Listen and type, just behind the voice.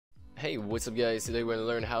Hey, what's up guys? Today we're going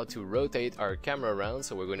to learn how to rotate our camera around,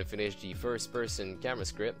 so we're going to finish the first person camera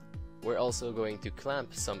script. We're also going to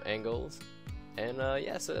clamp some angles. And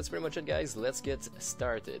yeah, so that's pretty much it guys. Let's get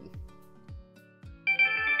started.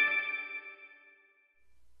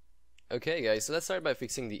 Okay guys, so let's start by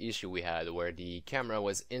fixing the issue we had where the camera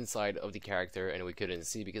was inside of the character and we couldn't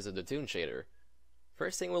see because of the toon shader.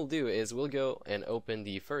 First thing we'll do is we'll go and open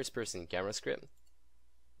the first person camera script.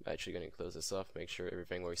 I'm actually going to close this off, make sure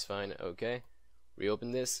everything works fine. Okay,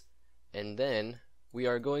 reopen this, and then we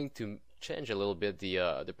are going to change a little bit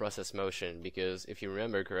the process motion, because if you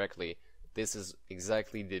remember correctly, this is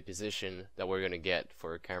exactly the position that we're going to get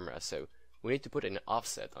for a camera, so we need to put an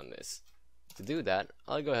offset on this. To do that,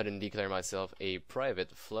 I'll go ahead and declare myself a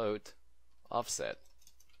private float offset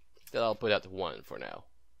that I'll put at 1 for now.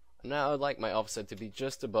 Now I'd like my offset to be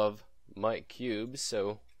just above my cube,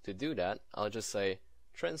 so to do that, I'll just say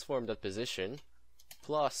transform that position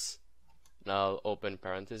plus, now I'll open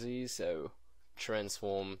parentheses, so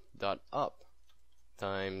transform dot up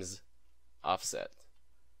times offset,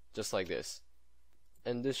 just like this.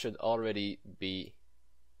 And this should already be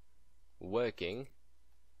working.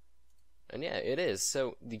 And yeah, it is.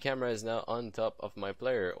 So the camera is now on top of my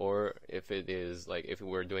player, or if it is like if we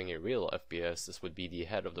were doing a real FPS, this would be the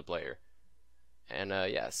head of the player. And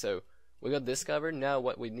yeah, so we got this covered. Now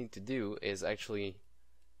what we need to do is actually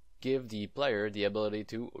give the player the ability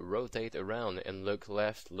to rotate around and look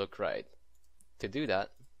left, look right. To do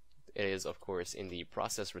that, it is of course in the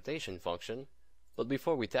process rotation function. But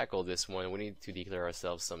before we tackle this one, we need to declare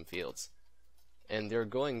ourselves some fields. And they're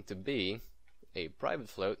going to be a private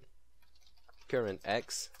float, current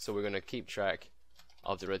X, so we're going to keep track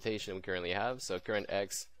of the rotation we currently have, so current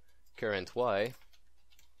X, current Y,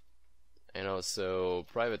 and also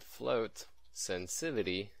private float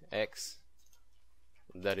sensitivity X.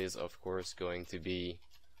 That is of course going to be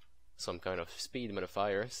some kind of speed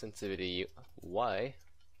modifier, sensitivity Y,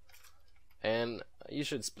 and you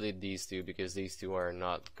should split these two because these two are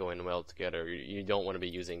not going well together. You don't want to be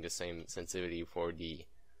using the same sensitivity for the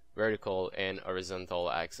vertical and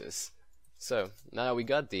horizontal axis. So now we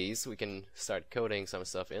got these, we can start coding some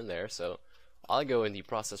stuff in there. So I'll go in the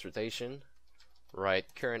process rotation,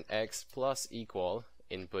 write current X plus equal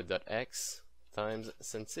input.x times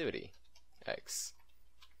sensitivity X.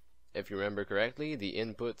 If you remember correctly, the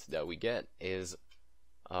input that we get is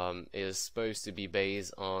supposed to be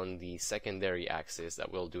based on the secondary axis that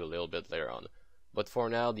we'll do a little bit later on. But for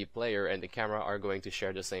now, the player and the camera are going to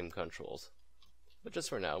share the same controls. But just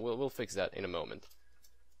for now, we'll fix that in a moment.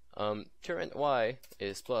 Current Y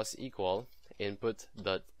is plus equal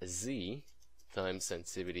input.z times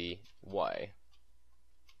sensitivity Y.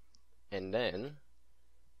 And then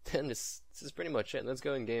this is pretty much it. Let's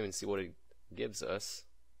go in game and see what it gives us.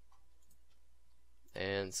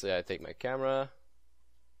 And so I take my camera.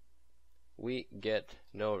 We get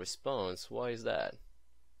no response. Why is that?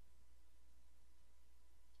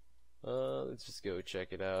 Let's just go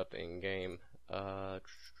check it out in game.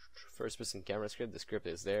 First person camera script. The script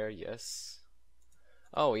is there. Yes.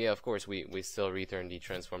 Oh yeah, of course we still return the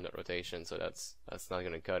transform.rotation, so that's not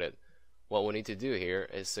gonna cut it. What we need to do here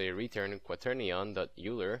is say return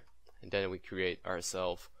quaternion.euler, and then we create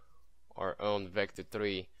ourselves our own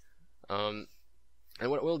vector3. And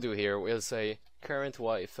what we'll do here, we'll say current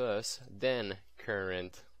Y first, then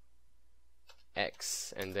current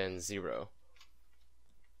X, and then 0.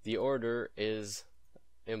 The order is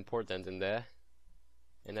important in there,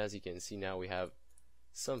 and as you can see now we have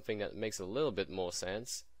something that makes a little bit more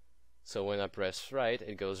sense. So when I press right,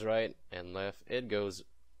 it goes right, and left, it goes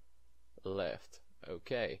left.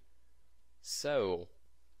 Okay, so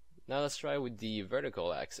now let's try with the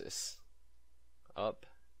vertical axis. Up,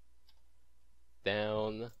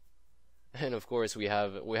 down, and of course we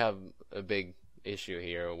have a big issue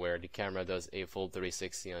here where the camera does a full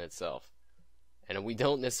 360 on itself, and we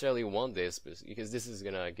don't necessarily want this because this is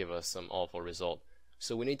gonna give us some awful result.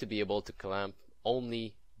 So we need to be able to clamp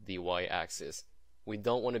only the y-axis. We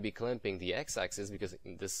don't want to be clamping the x-axis because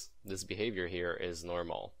this behavior here is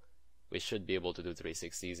normal. We should be able to do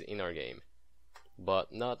 360s in our game,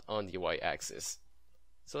 but not on the y-axis.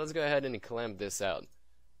 So let's go ahead and clamp this out.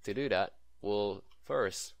 To do that, we'll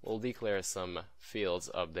declare some fields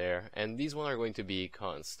up there, and these one are going to be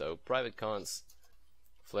const. So private const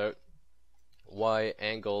float y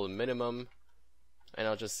angle minimum, and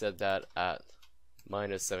I'll just set that at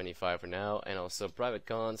 -75 for now, and also private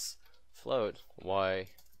const float y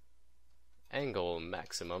angle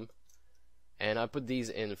maximum, and I put these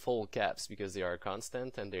in full caps because they are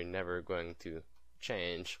constant and they're never going to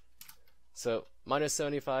change. So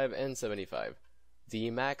 -75 and 75. The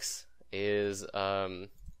max is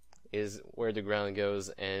is where the ground goes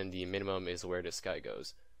and the minimum is where the sky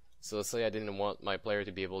goes. So let's say I didn't want my player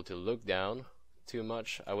to be able to look down too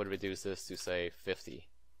much, I would reduce this to say 50.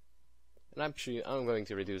 And I'm going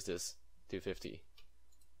to reduce this to 50.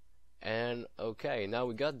 And okay, now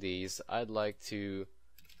we got these, I'd like to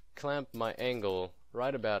clamp my angle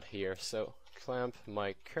right about here, so clamp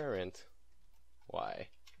my current Y.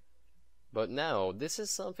 But now, this is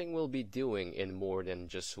something we'll be doing in more than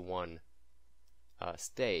just one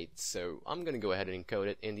state, so I'm gonna go ahead and encode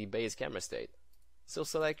it in the base camera state. So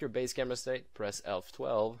select your base camera state, press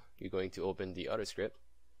F12, you're going to open the other script,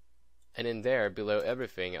 and in there, below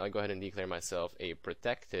everything, I'll go ahead and declare myself a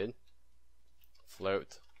protected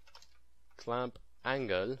float clamp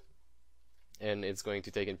angle, and it's going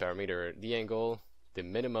to take in parameter the angle, the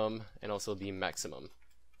minimum, and also the maximum.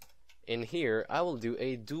 In here, I will do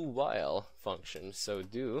a do while function, so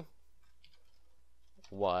do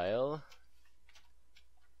while,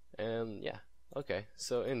 and yeah, okay,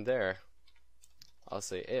 so in there, I'll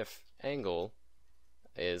say if angle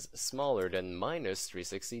is smaller than minus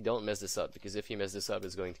 360, don't mess this up, because if you mess this up,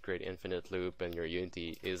 it's going to create infinite loop and your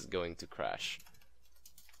Unity is going to crash.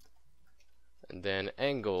 And then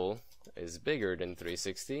angle is bigger than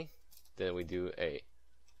 360, then we do a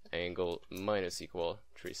angle minus equal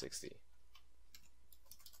 360.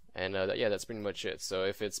 And yeah, that's pretty much it. So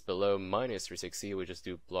if it's below minus 360, we just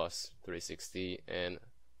do plus 360 and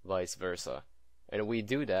vice versa. And we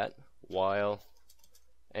do that while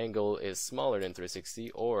angle is smaller than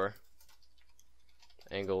 360 or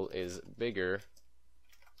angle is bigger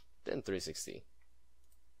than 360.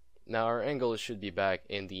 Now our angle should be back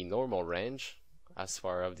in the normal range as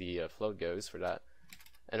far as the float goes for that.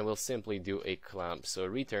 And we'll simply do a clamp. So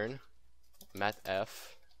return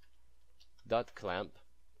matf dot clamp,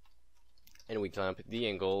 and we clamp the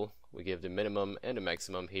angle. We give the minimum and the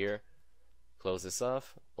maximum here. Close this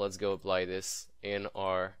off. Let's go apply this in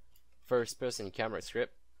our first-person camera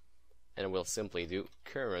script, and we'll simply do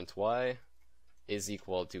current Y is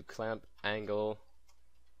equal to clamp angle.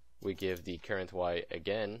 We give the current Y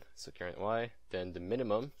again, so current Y, then the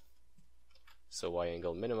minimum. So Y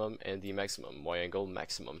angle minimum, and the maximum, Y angle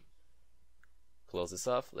maximum. Close this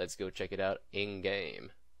off, let's go check it out in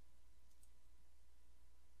game.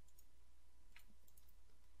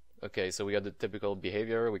 Okay, so we got the typical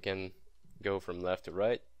behavior, we can go from left to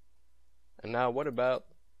right. And now what about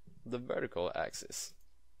the vertical axis?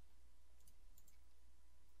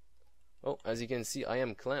 Oh, as you can see, I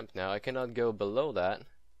am clamped now, I cannot go below that.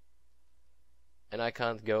 And I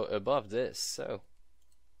can't go above this, so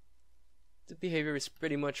the behavior is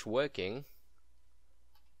pretty much working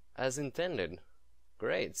as intended.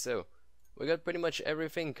 Great, so we got pretty much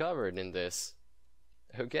everything covered in this.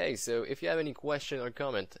 Okay, so if you have any question or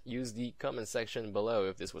comment, use the comment section below.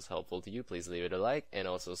 If this was helpful to you, please leave it a like and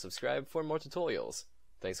also subscribe for more tutorials.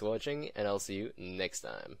 Thanks for watching, and I'll see you next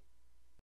time.